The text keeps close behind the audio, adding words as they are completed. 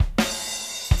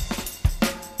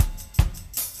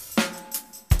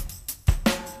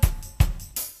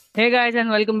Hey guys, and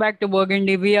welcome back to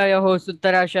Burgundy. We are your host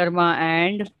Uttara Sharma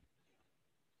and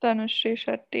Tanushree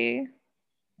Shetty.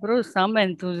 bro, some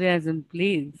enthusiasm,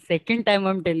 please. Second time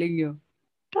I'm telling you.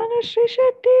 Tanushree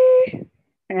Shetty.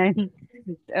 And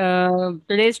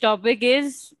today's topic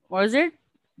is what is it?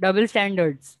 Double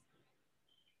standards.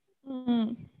 Hmm.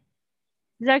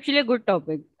 It's actually a good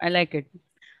topic. I like it.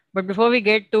 But before we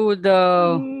get to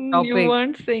the You topic,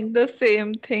 weren't saying the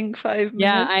same thing five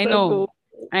yeah, minutes I know, ago.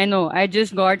 I know. I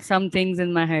just got some things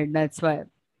in my head. That's why.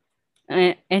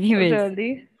 Anyways,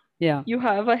 Really? yeah. You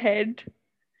have a head?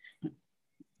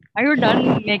 Are you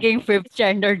done making fifth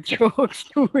standard jokes,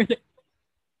 dude?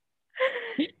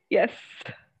 Yes.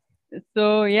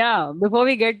 So yeah, before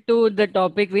we get to the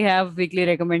topic, we have weekly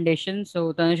recommendations.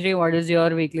 So Tanushree, what is your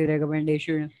weekly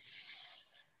recommendation?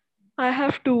 I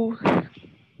have two.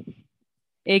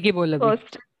 एक ही बोल अभी.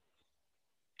 First,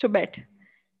 to bed.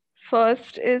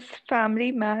 First is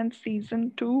Family Man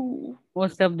Season 2. वो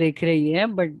सब देख रही है,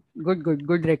 but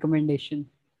good recommendation.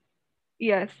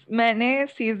 Yes, मैंने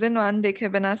season 1 देखे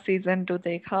बिना सीजन 2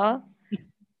 देखा.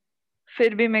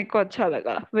 फिर भी मेरे को अच्छा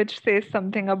लगा, which says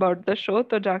something about the show,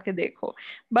 तो जाके देखो.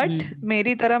 But Hmm.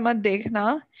 मेरी तरह मत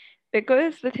देखना,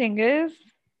 because the thing is,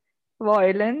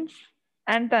 violence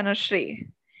and Tanushree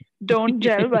don't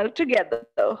gel well together.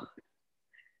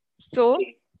 So,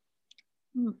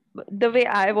 the way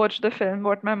I watch the film,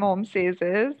 what my mom says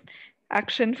is,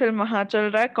 action film वहाँ चल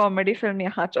रहा है, comedy film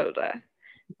यहाँ चल रहा है.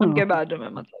 उनके बाजू में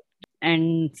मतलब.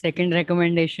 And second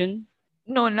recommendation.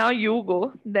 No, now you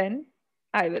go, then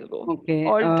I will go. Okay.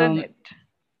 Alternate.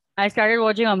 I started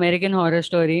watching American Horror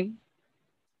Story,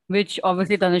 which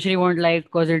obviously Tanushree won't like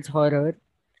because it's horror.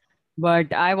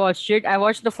 But I watched it. I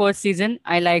watched the first season.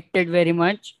 I liked it very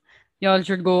much. You all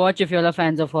should go watch if you all are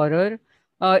fans of horror.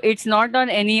 It's not on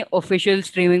any official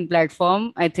streaming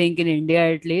platform, I think in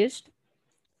India at least.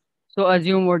 So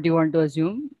assume what you want to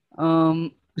assume.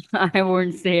 I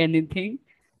won't say anything.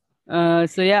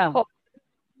 So yeah,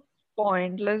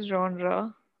 Pointless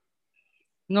genre.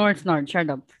 no, it's not. Shut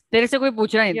up. तेरे से कोई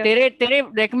पूछ रहा नहीं. Yes. तेरे तेरे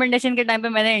recommendation के time पे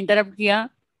मैंने इंटरप्ट किया.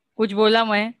 कुछ बोला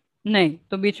मैं? नहीं.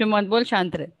 तो बीच में मत बोल,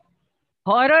 शांत रहे.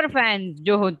 हॉरर फैंस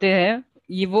जो होते हैं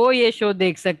ये शो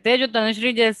देख सकते हैं. जो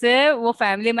तनुश्री जैसे है वो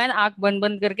फैमिली मैन आंख बंद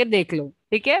बंद करके देख लो.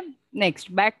 ठीक है.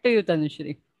 Next back to you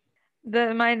Tanushree.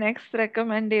 My next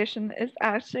recommendation is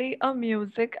actually a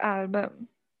music album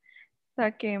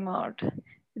that came out.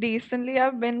 Recently,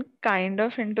 I've been kind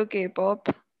of into K-pop,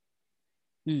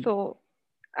 Hmm. so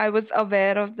I was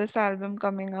aware of this album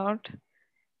coming out,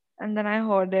 and then I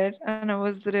heard it, and it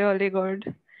was really good.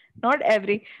 Not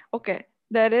every, okay,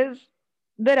 there is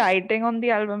the writing on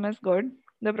the album is good,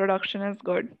 the production is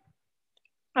good,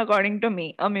 according to me,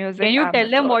 a can music you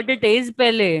tell them amateur. What it is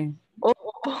पहले.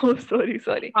 Oh,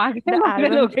 sorry. आगे The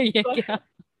पागल हो album गई है is क्या?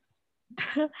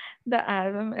 the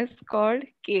album is called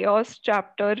Chaos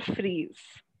Chapter Freeze.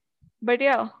 But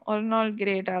yeah, all in all,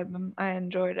 great album. I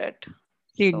enjoyed it.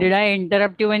 See, did So, I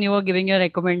interrupt you when you were giving your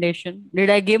recommendation? Did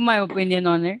I give my opinion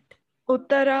on it?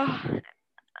 Uttara,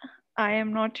 I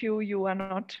am not you, you are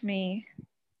not me.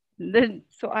 Then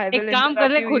So I एक will काम कर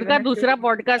interrupt ले, you खुद का even if you दूसरा don't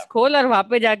podcast interrupt. खोल और वहां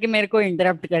पे जाके मेरे को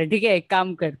इंटरप्ट कर. ठीक है, एक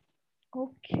काम कर.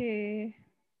 Okay.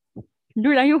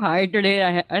 Dude, are you high today?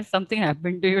 Has something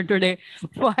happened to you today?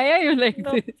 Why are you like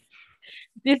No,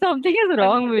 this? Something is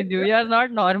wrong with you. You are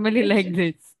not normally it's like just,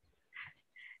 this.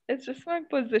 it's just my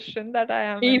position that I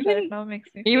am in right Even now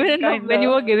makes me feel even when you kinda.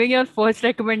 were giving your first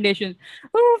recommendation,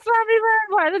 oh, family man,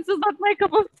 violence is not my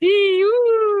cup of tea.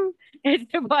 Ooh.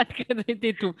 ऐसे बात कर रही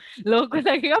थी तू. लोगों को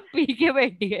लगेगा P के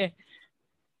बैठी है.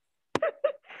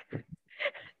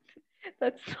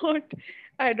 That's not.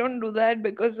 I don't do that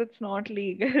because it's not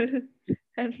legal.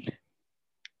 And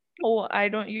oh, I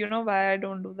don't. You know why I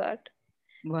don't do that?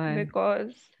 Why?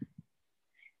 Because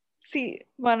see,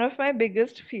 one of my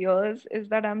biggest fears is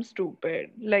that I'm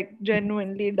stupid, like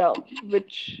genuinely dumb,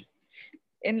 which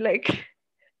in like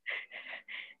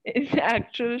in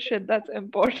actual shit that's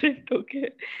important, okay?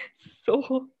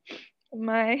 So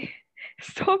my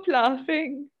stop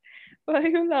laughing. Why are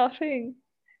you laughing?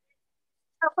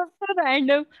 That was so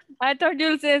random. I thought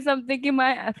you'll say something कि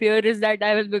my fear is that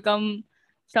I will become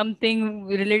something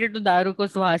related to दारू को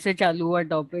वहां से चालू हुआ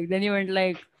topic. Then you went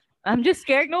like, I'm just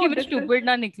scared कि No, मैं this is stupid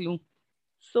ना निकलूं.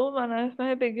 so one of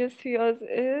my biggest fears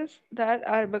is that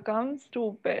I become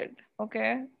stupid.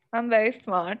 Okay. I'm very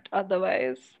smart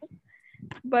otherwise.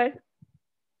 But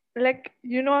like,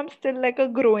 I'm still like a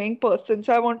growing person.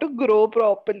 So I want to grow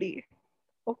properly.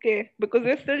 Okay. Because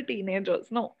we're still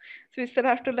teenagers. No. So we still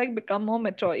have to like become more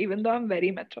mature, even though I'm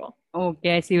very mature.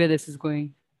 Okay, I see where this is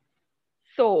going.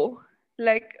 So,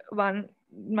 like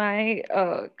my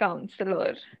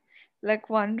counselor like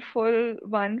one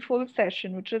full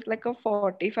session, which is like a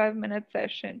 45-minute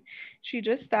session. She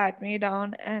just sat me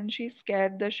down and she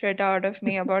scared the shit out of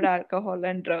me about alcohol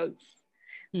and drugs.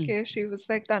 Hmm. Okay, she was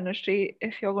like, Tanushree,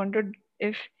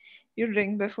 if you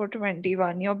drink before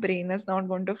 21, your brain is not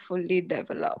going to fully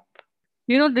develop.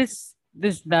 You know, this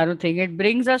Daru thing, it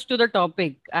brings us to the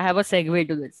topic. I have a segue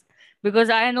to this because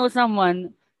I know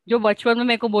someone जो बचपन में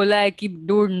मेरे को बोला है कि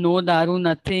dude, no दारू,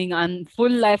 nothing, I'm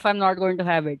full life I'm not going to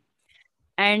have it.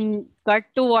 And cut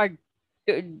to what,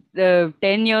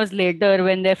 10 years later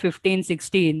when they're 15,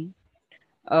 16,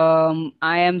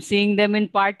 I am seeing them in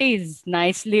parties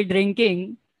nicely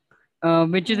drinking,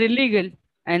 which is Mm, illegal,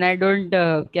 and I don't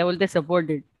क्या बोलते support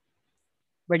it.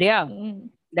 But yeah, mm.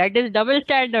 that is double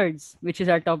standards, which is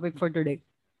our topic for today.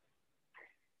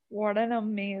 What an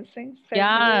amazing क्या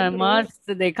segue, bro.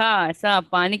 मस्त देखा, ऐसा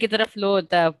पानी की तरह flow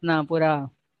होता है अपना पूरा.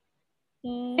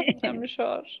 I'm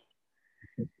sure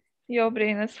your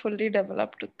brain is fully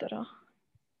developed, Uttara.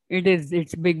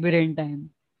 It's big brain time.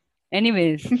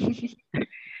 Anyways,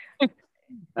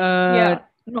 uh, Yeah,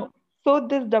 no. So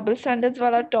this double standards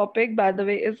wala topic, by the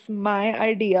way, is my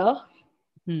idea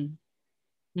hmm,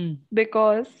 hmm,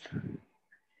 because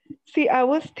see, I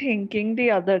was thinking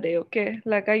the other day, okay,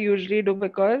 like I usually do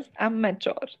because I'm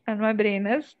mature and my brain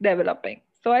is developing.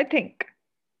 So I think.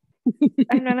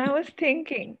 And when I was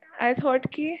thinking, I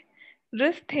thought ki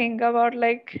just think about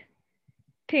like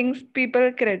things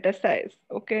people criticize,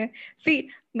 okay? See,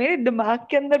 मेरे दिमाग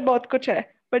के अंदर बहुत कुछ है,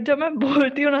 but जब मैं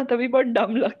बोलती हूँ ना तभी बहुत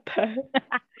डम लगता है,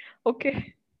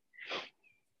 okay?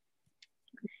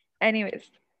 Anyways,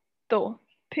 so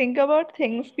think about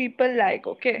things people like,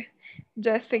 okay?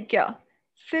 जैसे क्या?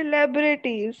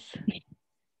 Celebrities.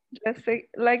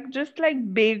 Just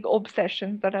like big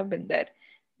obsessions that have been there.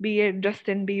 Be it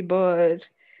Justin Bieber,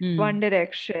 hmm, One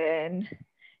Direction,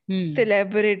 hmm,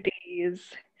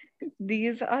 celebrities.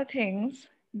 These are things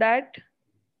that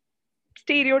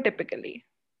stereotypically,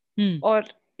 hmm. or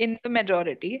in the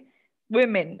majority,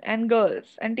 women and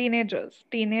girls and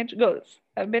teenage girls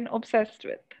have been obsessed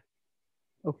with.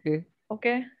 Okay.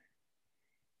 Okay?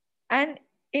 And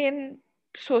in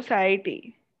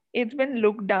society, it's been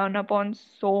looked down upon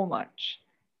so much.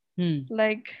 Hmm,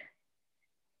 Like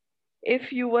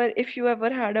if you ever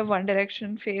had a One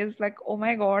Direction phase, like oh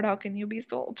my god, how can you be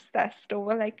so obsessed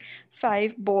over like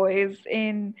five boys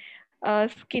in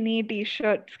skinny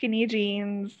t-shirt, skinny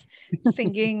jeans,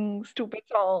 singing stupid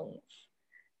songs?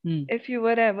 hmm. If you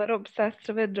were ever obsessed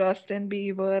with Justin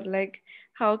Bieber, like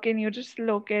how can you just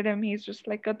look at him? He's just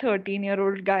like a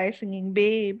 13-year-old guy singing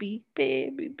baby,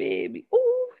 baby, baby.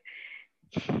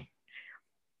 Ooh.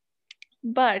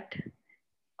 But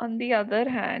on the other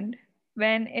hand,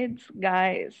 when it's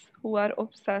guys who are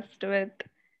obsessed with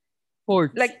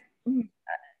Sports. like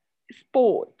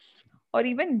sports or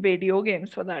even video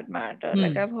games for that matter,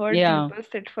 like Hmm. I've heard Yeah. people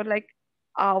sit for like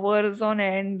hours on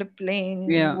end playing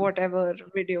Yeah. whatever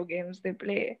video games they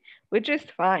play, which is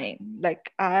fine.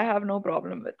 Like I have no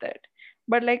problem with it.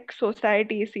 But like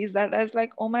society sees that as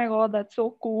like, oh my god, that's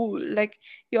so cool. Like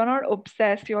you're not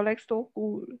obsessed, you're like so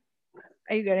cool.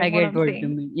 Are you I getting what get I'm what you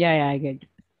saying? mean. Yeah, yeah, I get.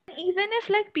 Even if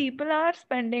like people are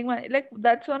spending money, like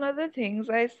that's one of the things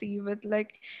I see with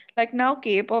like now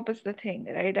K-pop is the thing,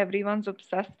 right? Everyone's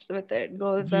obsessed with it,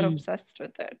 girls are Hmm, obsessed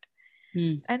with it.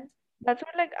 hmm. And that's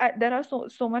what like there are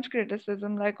so much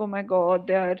criticism, like oh my god,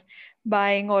 they are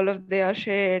buying all of their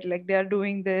shit, like they are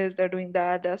doing this, they're doing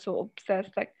that, they're so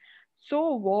obsessed. Like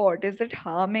so what, is it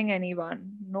harming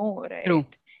anyone? No, True.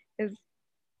 right? Is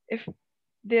if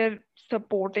they're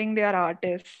supporting their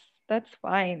artists, that's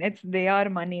fine. It's their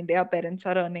money, their parents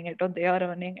are earning it or they are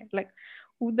earning it. Like,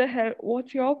 who the hell,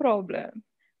 what's your problem?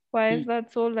 Why Hmm. is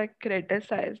that so like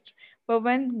criticized? But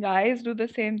when guys do the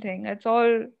same thing, it's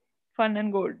all fun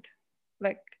and good.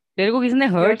 Like, तेरे को किसी ने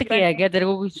you're hurt किया है spending. क्या? तेरे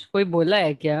को कुछ कोई बोला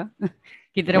है क्या?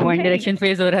 कि तेरा वन नहीं. डायरेक्शन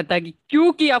फेज हो रहा था कि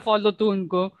क्यों किया फॉलो तू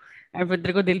उनको, और फिर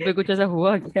तेरे को दिल पे कुछ ऐसा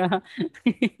हुआ क्या?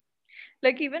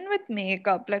 Like, even with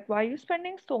makeup, like, why are you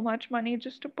spending so much money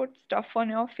just to put stuff on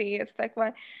your face? Like,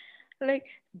 why? Like,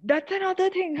 that's another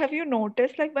thing. Have you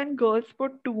noticed, like, when girls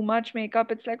put too much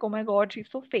makeup, it's like, oh my god, she's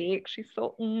so fake. She's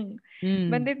so. When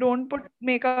Hmm. they don't put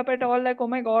makeup at all, like, oh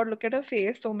my god, look at her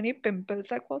face, so many pimples.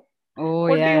 Like, Oh what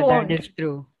do you yeah, that want? is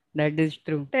true. That is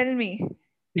true. Tell me.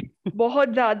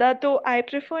 बहुत ज्यादा तो I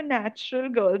prefer natural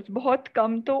girls. बहुत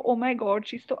कम तो oh my god,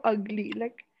 she's so ugly.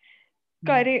 Like, Hmm.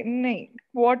 करे नहीं.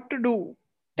 What to do?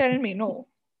 Tell me, no.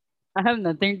 I have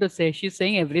nothing to say. She's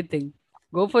saying everything.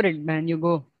 Go for it, man. You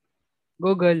go.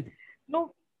 Go, girl. No,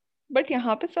 but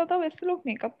यहाँ पे ज्यादा वैसे लोग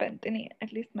makeup पहनते नहीं है,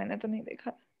 एटलीस्ट मैंने तो नहीं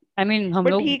देखा. आई मीन हम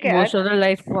बट लोग ठीक है मोस्ट ऑफ द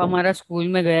लाइफ हमारा स्कूल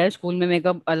में गया है, स्कूल में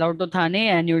मेकअप अलाउड तो था नहीं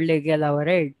एनुअल डे के अलावा,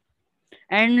 राइट?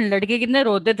 एंड लड़के कितने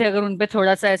रोते थे अगर उनपे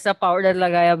थोड़ा सा ऐसा पाउडर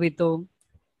लगाया भी तो,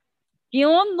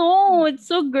 क्यों? No, it's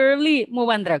so girly. मुंह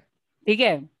बंद रख, ठीक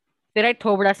है? तेरा एक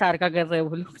थोबड़ा सार का कर रहे हो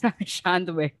वो लोग। शांत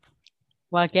बैठ।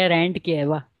 वाह क्या रेंट किया है,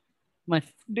 वाह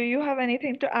मस्त। Do you have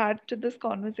anything to add to this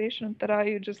conversation, Uttara? Are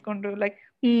you just going to like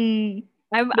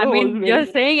I the mean whole way?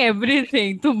 Just saying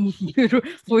everything. तुम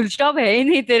फुल स्टॉप है ही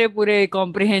नहीं तेरे पूरे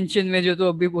कॉम्प्रिहेंशन में जो तू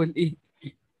अभी बोली।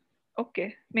 Okay,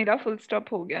 मेरा full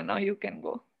stop हो गया. Now you can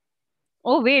go.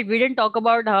 Oh wait, we didn't talk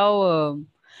about how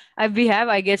we have,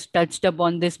 I guess, touched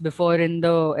upon this before in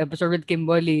the episode with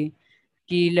Kimberly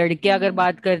कि लड़के अगर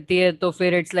बात करती है तो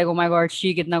फिर it's like oh my God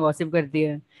she कितना गॉसिप करती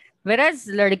है, वेराज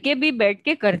लड़के भी बैठ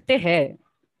के करते हैं,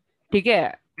 ठीक है?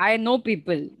 आई नो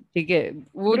पीपल, ठीक है?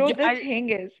 वो Bro, जो the thing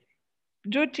is,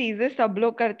 जो चीजें सब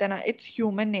लोग करते हैं ना, it's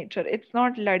human nature. It's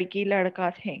not लड़की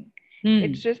लड़का thing. हम्म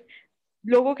It's just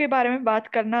लोगों के बारे में बात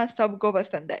करना सबको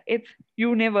पसंद है. It's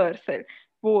universal.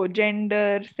 वो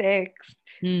gender, sex,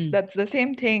 hmm that's the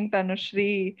same thing.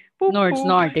 Tanushri, poop no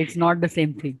poop. It's not the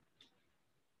same thing.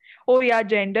 Oh yeah,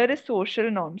 gender is social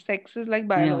norm. Sex is like या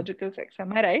biological sex.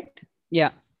 Am I right? या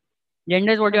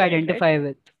gender is what Am you I right? Right? Identify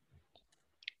with.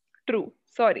 True.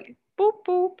 Sorry. Poop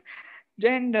poop.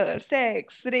 Gender,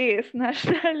 sex, race,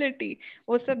 nationality.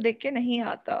 वो सब देख के नहीं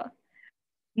आता.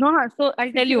 No हाँ, so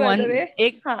I tell क्योंकि you by one. the way,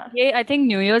 एक हाँ. ये आई थिंक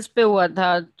न्यू ईयर्स पे हुआ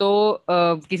था तो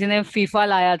किसी ने फीफा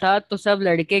लाया था तो सब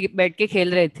लड़के बैठ के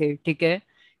खेल रहे थे, ठीक है?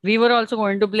 We were also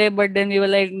going to play but then we were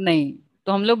like नहीं।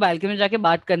 तो हम लोग बालकनी में जाके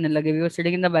बात करने लगे, we were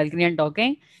sitting in the balcony and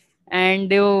talking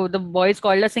and the boys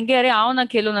called us कि अरे आओ ना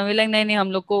खेलो ना। वी लाइक नहीं नहीं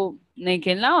हम लोग को नहीं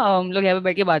खेलना, हम लोग यहाँ पे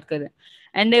बैठ के बात कर रहे हैं।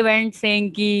 एंड दे वेंट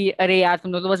सेइंग कि अरे यार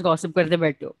तुम लोग तो बस गॉसिप करते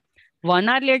बैठे हो। 1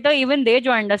 hour later even they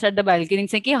joined us at the balcony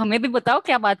से कि हमें भी बताओ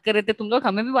क्या बात कर रहे थे तुम लोग,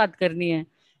 हमें भी बात करनी है।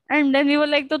 And then we were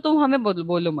like तो तुम हमें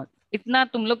बोलो मत, इतना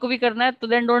तुम लोग को भी करना है तो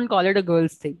then don't call it a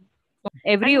girls thing.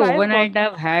 Every And why is overnight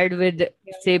gossip? I've had with,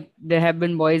 Yeah. say, there have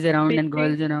been boys around and Basically,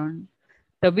 girls around,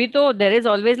 तभी तो there is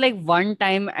always like one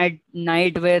time at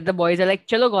night where the boys are like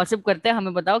चलो gossip करते हैं,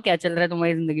 हमें बताओ क्या चल रहा है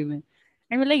तुम्हारी जिंदगी में।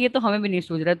 एंड मतलब ये तो हमें भी नहीं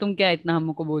सूझ रहा है, तुम क्या इतना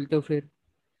हमको बोलते हो फिर?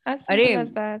 as अरे simple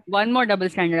as that. One more double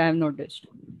standard I have noticed.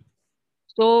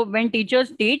 So when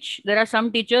teachers teach, there are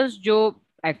some teachers जो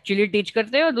actually teach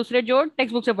करते हैं और दूसरे जो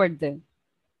टेक्स्ट बुक से पढ़ते हैं।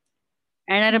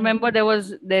 And I Hmm. remember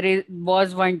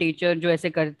was one teacher जो ऐसे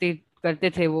करते करते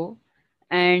थे वो।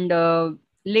 And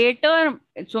later,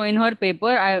 so in her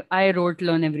paper, I wrote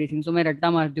learn everything. So मैं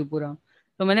रट्टा मारती हूँ पूरा।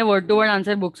 तो मैंने word to word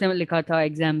answer book से लिखा था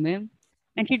एग्जाम में।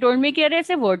 एंड शी टोल्ड मी कि अरे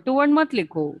ऐसे वर्ड टू वर्ड मत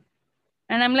लिखो।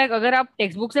 एंड आई एम लाइक अगर आप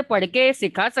टेक्स्ट बुक से पढ़ के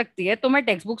सिखा सकती है तो मैं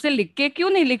टेक्स्ट बुक से लिख के क्यों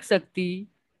नहीं लिख सकती?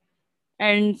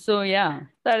 एंड सो या।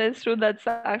 That is true. That's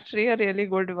actually a really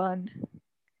good one.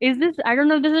 Is this, I don't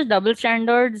know if this is double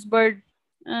standards, but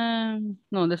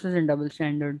no, this isn't double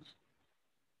standards.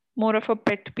 More of a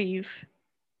pet peeve.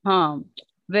 Huh.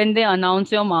 When they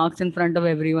announce your marks in front of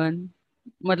everyone.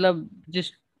 Matlab,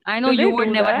 just, I know Do you they would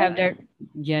do never have that? that.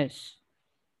 Yes.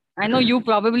 I know you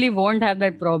probably won't have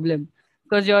that problem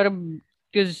because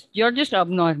you're just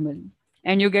abnormal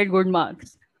and you get good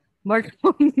marks. But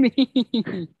for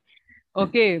me,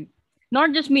 okay,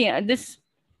 not just me. This,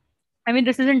 I mean,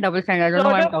 this isn't double standard. I don't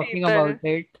know why Lot I'm of talking about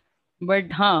people. it. But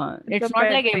It's a it's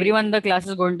not like pet peeve. everyone in the class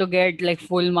is going to get like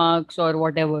full marks or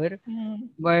whatever. Hmm.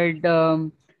 But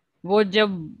वो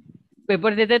जब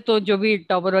paper देते तो जो भी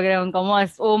topper वगैरह उनका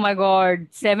मस्त, oh my god,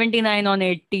 79 on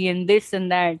 80 and this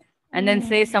and that, and then Hmm.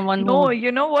 say someone No, who,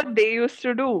 you know what they used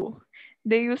to do?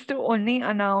 They used to only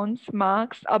announce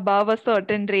marks above a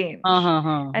certain range.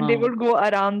 हाँ And they हाँ would go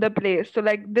around the place. So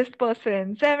like this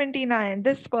person 79,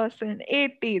 this person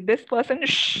 80, this person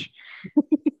shh,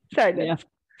 yeah, silence.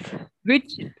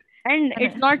 which, and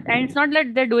it's not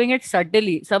that they're doing it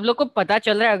subtly, सब लोग को पता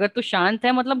चल रहा है अगर तू शांत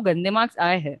है मतलब गंदे मार्क्स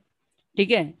आए हैं,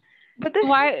 ठीक है? But the,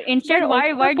 Why but instead, also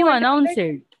the why do you point is announce like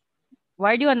it?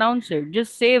 Why do you announce it?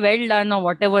 Just say well done or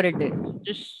whatever it is.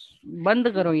 Just बंद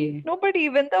करो ये। no, but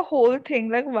even the whole thing,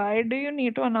 like why do you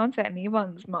need to announce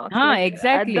anyone's marks? हाँ Like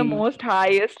at the exactly. most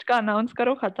highest का announce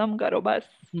करो खत्म करो बस.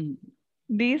 Hmm.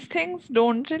 These things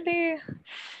don't really,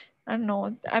 I don't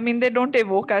know. I mean, they don't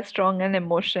evoke as strong an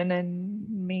emotion in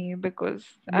me because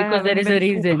I Because there haven't is a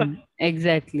been super, reason.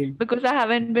 Exactly. because I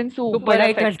haven't been तू super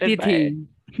पढ़ाई affected करती by थी,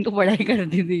 it. तू पढ़ाई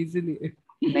करती थी इसलिए।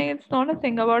 नहीं, it's not a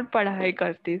thing about पढ़ाई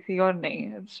करती थी और नहीं.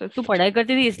 It's तू just, पढ़ाई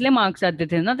करती थी इसलिए मार्क्स आते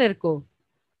थे ना तेरे को,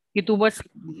 कि तू बस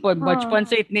हाँ. बचपन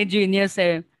से इतनी जीनियस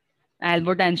है।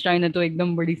 एल्बर्ट आइंस्टाइन है तो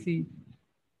एकदम बड़ी सी।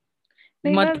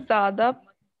 नहीं, मैं मत। ज्यादा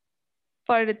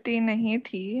पढ़ती नहीं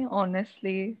थी,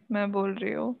 honestly मैं बोल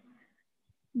रही हूँ.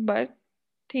 But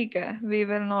ठीक है, we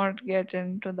will not get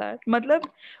into that. मतलब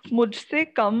मुझसे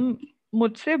कम,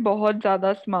 मुझसे बहुत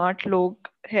ज्यादा स्मार्ट लोग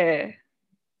है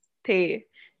थे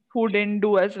who didn't do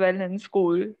as well in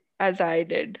school as I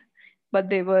did, but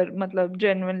they were मतलब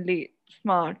genuinely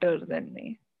smarter than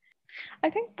me. I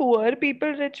think poor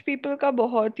people, rich people का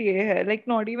बहुत ये है, like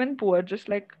not even poor, just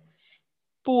like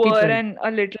poor People. and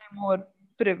a little more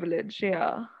privileged.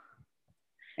 Yeah,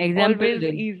 Example always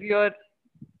they. easier.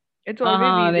 It's हाँ always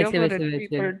हाँ easier वैसे for वैसे rich वैसे.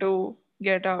 people to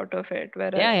get out of it,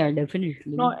 whereas Yeah,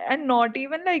 definitely. not, and not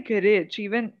even like rich,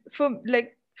 even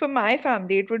for my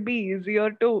family, it would be easier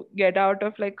to get out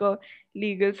of like a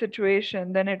legal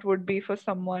situation than it would be for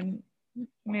someone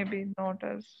maybe not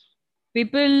as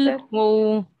People that.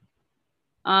 who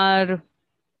are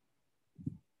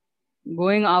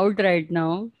going out right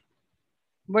now,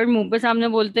 but मुंह पे सामने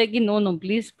बोलते हैं कि no no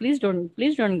please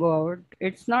don't go out,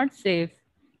 it's not safe,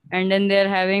 and then they're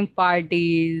having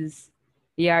parties,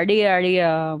 yada yada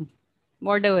yada,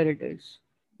 whatever it is.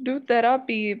 Dude, there are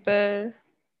people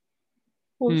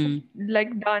who've Hmm.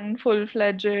 like done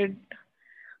full-fledged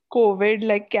COVID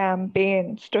like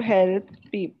campaigns to help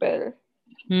people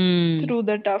Hmm. through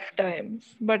the tough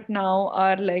times, but now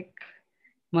are like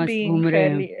मस्त being घूम रहे हैं.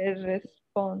 fairly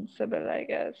irresponsible, I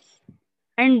guess.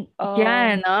 And क्या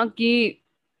है Um, ना कि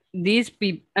these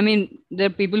people, I mean, the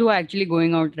people who are actually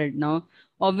going out right now,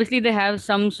 obviously they have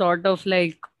some sort of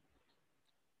like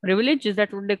privilege, is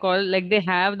that what they call, like they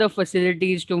have the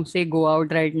facilities to say go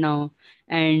out right now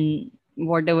and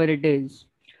whatever it is.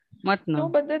 Mat na. no,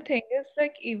 but the thing is,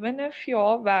 like, even if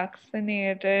you're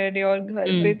vaccinated, your ghar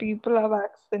pe Hmm. people are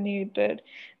vaccinated,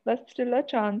 that's still a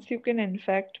chance you can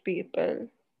infect people.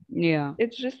 Yeah.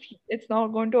 It's just, it's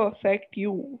not going to affect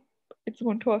you. It's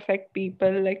going to affect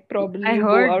people. Like, probably I you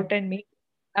go heard out and meet.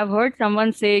 I've heard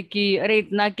someone say कि अरे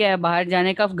इतना क्या है बाहर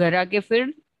जाने का, घर आके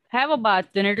फिर have a bath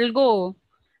then it'll go.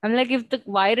 I'm like, if the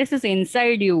virus is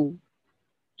inside you,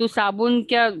 तो साबुन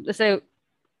क्या ऐसे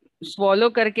swallow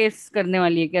करके करने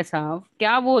वाली है क्या साफ,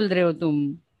 क्या बोल रहे हो तुम?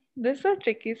 This is a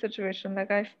tricky situation.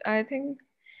 Like, I think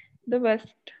the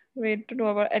best way to do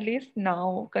about, at least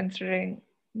now, considering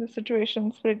the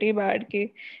situation's pretty bad, ki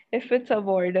if it's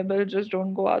avoidable, just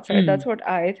don't go outside. Hmm. That's what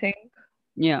I think.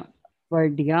 Yeah.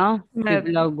 But yeah, मैं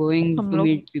people are going हम to लोग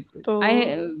meet people. तो I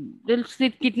दिल से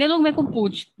कितने लोग मेरे को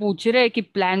पूछ पूछ रहे हैं कि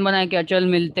प्लान बना क्या, चल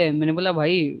मिलते हैं. मैंने बोला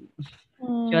भाई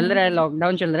चल रहा है,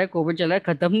 लॉकडाउन चल रहा है, कोविड चल रहा है,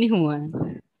 खत्म नहीं हुआ है.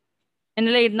 मैंने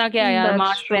बोला इतना क्या है यार, that's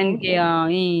मास्क पहन true. के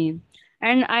यहीं.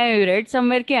 एंड आई रेड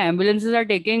समवेयर कि एम्बुलेंसेस आर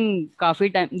टेकिंग काफी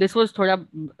टाइम. दिस वाज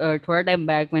थोड़ा time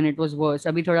back when it was verse,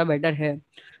 अभी थोड़ा बेटर है.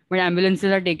 But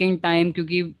ambulances are taking time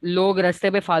क्योंकि लोग रास्ते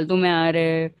पे फालतू में आ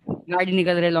रहे हैं, गाड़ी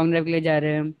निकल रहे, लॉन्ग ड्राइव के लिए जा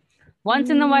रहे हैं.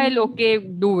 Once in a while, Hmm. okay,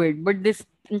 do it. But this,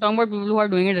 I'm talking about people who are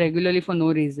doing it regularly for no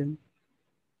reason.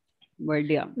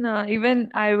 But yeah. Nah, even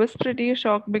I was pretty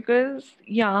shocked because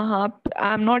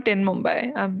I'm not in Mumbai.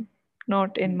 I'm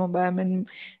not in Mumbai. I'm in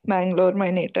Bangalore,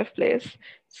 my native place.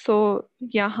 So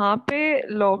यहाँ पे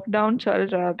lockdown चल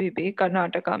रहा है अभी भी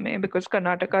कर्नाटका में, because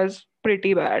Karnataka is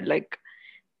pretty bad. Like,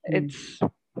 Hmm. it's,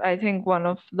 I think, one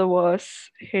of the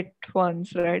worst hit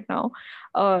ones right now.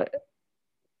 Uh,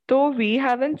 so we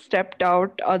haven't stepped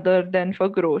out other than for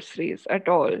groceries at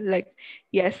all. Like,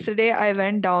 yesterday I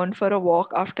went down for a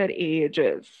walk after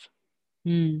ages.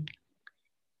 Hmm.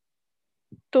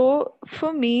 So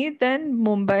for me, then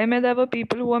Mumbai mein there were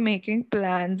people who were making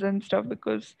plans and stuff,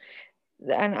 because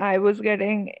and I was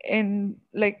getting in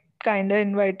like kind of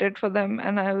invited for them,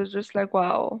 and I was just like,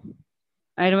 wow.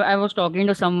 I was talking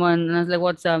to someone and I was like,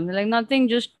 "What's up?" They're like, "Nothing,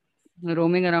 just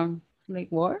roaming around." Like,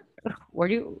 what? What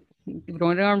do you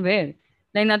roaming around where?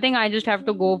 Like nothing. I just have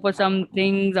to go for some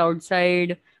things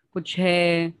outside. Kuch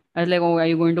hai. I was like, "Oh, are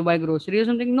you going to buy groceries or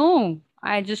something?" No,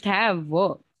 I just have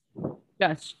work.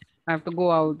 Just I have to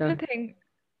go out. The thing,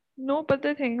 no, but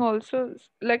the thing also is,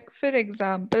 like, for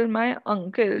example, my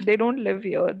uncle, they don't live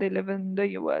here, they live in the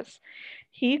US.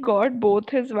 He got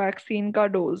both his vaccine ka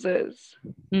doses,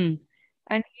 Hmm.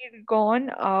 and he'd gone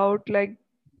out like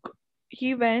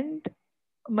he went,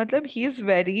 मतलब he is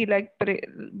very like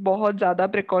बहुत ज्यादा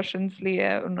precautions लिए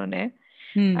है उन्होंने,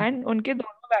 Hmm. And उनके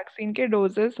दोनों vaccine के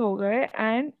doses हो गए,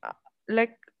 एंड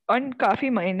लाइक और काफी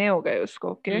महीने हो गए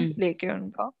उसको के Hmm. लेके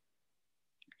उनका,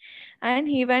 and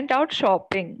he went out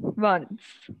shopping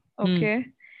once, Hmm. Okay,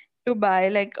 to buy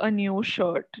like a new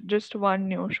shirt, just one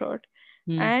new shirt,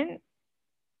 Hmm. and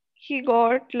he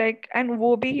got like, and wo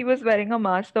bhi he was wearing a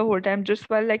mask the whole time, just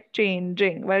while like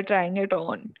changing, while trying it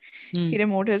on Hmm. he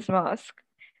removed his mask,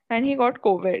 and he got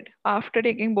COVID after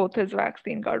taking both his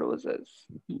vaccine doses.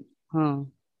 Huh.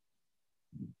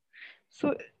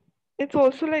 So it's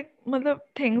also like, matlab,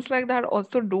 things like that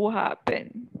also do happen.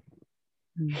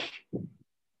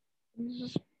 Hmm.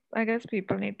 I guess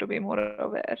people need to be more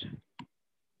aware.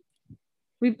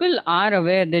 People are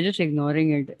aware, they're just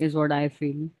ignoring it, is what I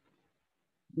feel.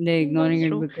 They're ignoring That's it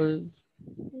true. because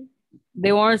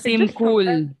they want to It seem just sometimes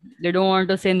cool. They don't want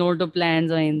to say no to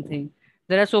plans or anything.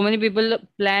 There are so many people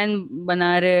plan bana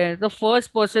rahe hain. The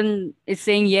first person is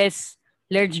saying yes,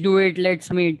 let's do it,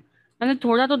 let's meet. मैंने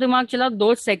थोड़ा तो दिमाग चला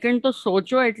 2 second तो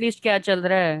सोचो at least क्या चल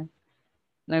रहा है.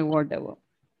 Like whatever.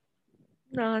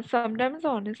 sometimes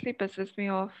honestly pisses me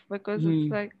off because it's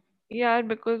Hmm. like, yeah,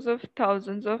 because of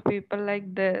thousands of people like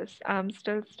this, I'm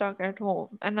still stuck at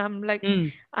home. And I'm like, Hmm.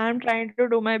 I'm trying to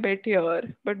do my bit here.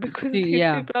 But because See, these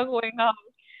yeah, people are going out,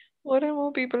 more and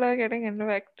more people are getting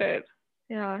infected.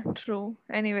 Yeah, true.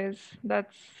 Anyways,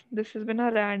 this has been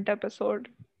a rant episode.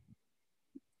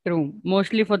 true.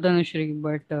 Mostly for Dhanushri,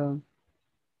 but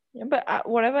Yeah, but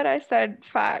whatever I said,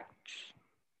 facts.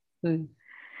 uh,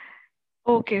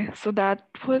 Okay, so that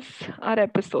was our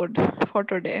episode for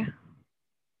today.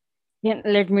 yeah,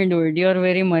 let me do it. You're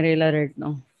very Marela right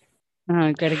now. हाँ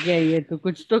करके आई है, तो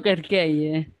कुछ तो करके आई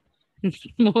है.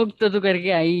 Smoke तो तू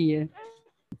करके आई ही है.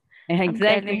 I'm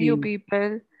telling you, Exactly.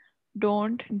 people,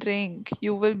 don't drink.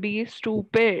 You will be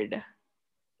stupid.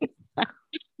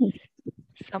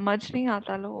 समझ नहीं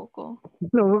आता लोगों को.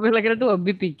 लोगों को लग रहा है तू अब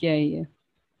भी पी के आई है.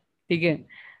 ठीक है.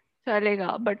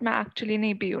 चलेगा, बट मैं एक्चुअली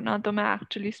नहीं पी हूँ ना, तो मैं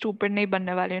एक्चुअली स्टूपिड नहीं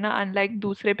बनने वाली हूँ ना, अनलाइक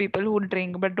दूसरे people who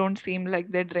drink but don't seem like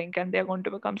they drink and they are going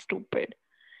to become stupid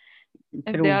if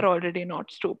they True. are already not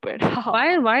stupid.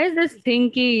 Why is this thing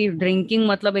कि drinking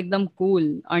मतलब एकदम cool?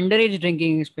 Underage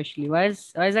drinking especially. Why is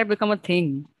that become a thing?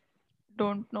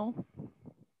 Don't know.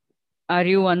 Are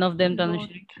you one of them, Don't.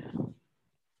 Tanushree?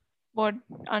 What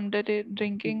underage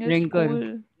drinking is Drinker. cool?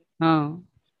 हाँ.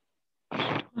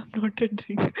 I'm not a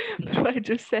drinker, but I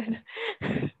just said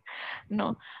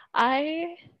no.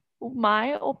 I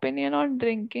My opinion on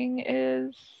drinking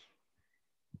is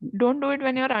don't do it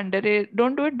when you're underage.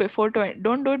 Don't do it before 20.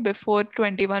 Don't do it before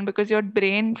 21 because your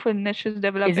brain finishes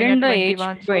developing Isn't at the age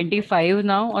 21. So 25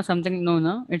 now or something? No,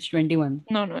 no, it's 21.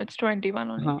 no, it's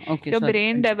 21 only. हाँ, okay, Your sorry.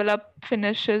 brain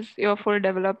finishes your full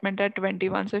development at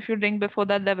 21. So if you drink before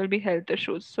that, there will be health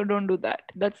issues. So don't do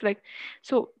that. That's like,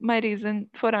 so my reason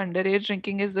for underage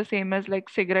drinking is the same as like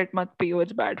cigarette mat piyo,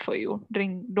 it's bad for you.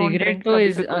 Don't Cigarette drink though tabhi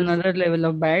is because, another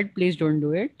level of bad. Please don't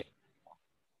do it.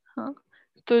 huh?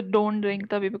 So don't drink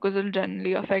tabhi because it'll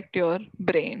generally affect your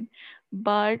brain.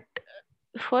 But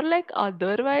for like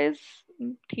otherwise,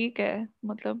 ठीक है.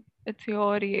 मतलब it's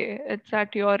it's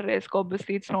at your risk.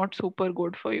 Obviously, it's not super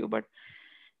good for you, but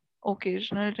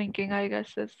occasional drinking I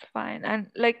guess is fine. And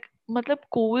like मतलब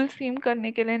cool seem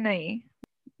करने के लिए नहीं.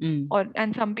 Mm. Or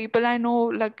and some people I know,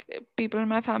 like people in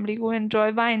my family who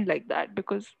enjoy wine like that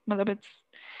because मतलब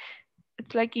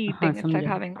it's like हाँ eating, it's like समझा.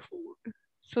 having food.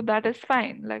 So that is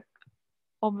fine. Like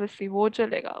obviously वो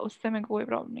चलेगा, उससे मेरे को कोई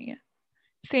problem नहीं है.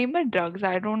 Same with drugs.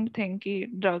 I don't think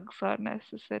drugs are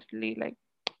necessarily like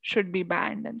should be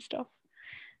banned and stuff.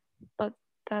 But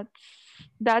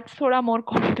that's थोड़ा more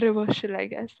controversial I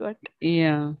guess. But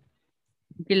Yeah.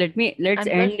 Okay, let's and plus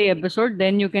end the episode.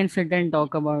 Then you can sit and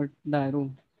talk about Daru.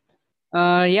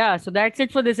 Yeah, so that's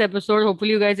it for this episode.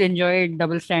 Hopefully you guys enjoyed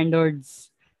Double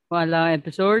Standards wala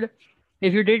episode.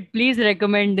 If you did, please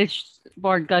recommend this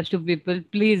podcast to people.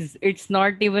 Please, it's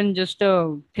not even just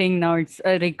a thing now, it's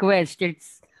a request.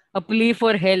 It's a plea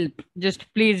for help. Just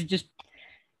please just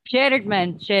share it,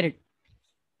 man. Share it.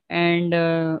 And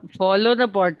follow the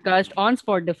podcast on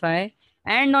Spotify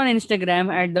and on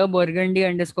Instagram at the Burgundy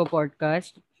underscore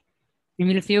podcast.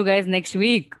 We will see you guys next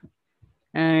week.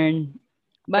 And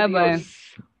bye bye. adios.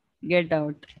 Get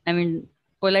out. I mean,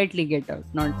 politely get out,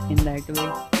 not in that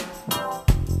way.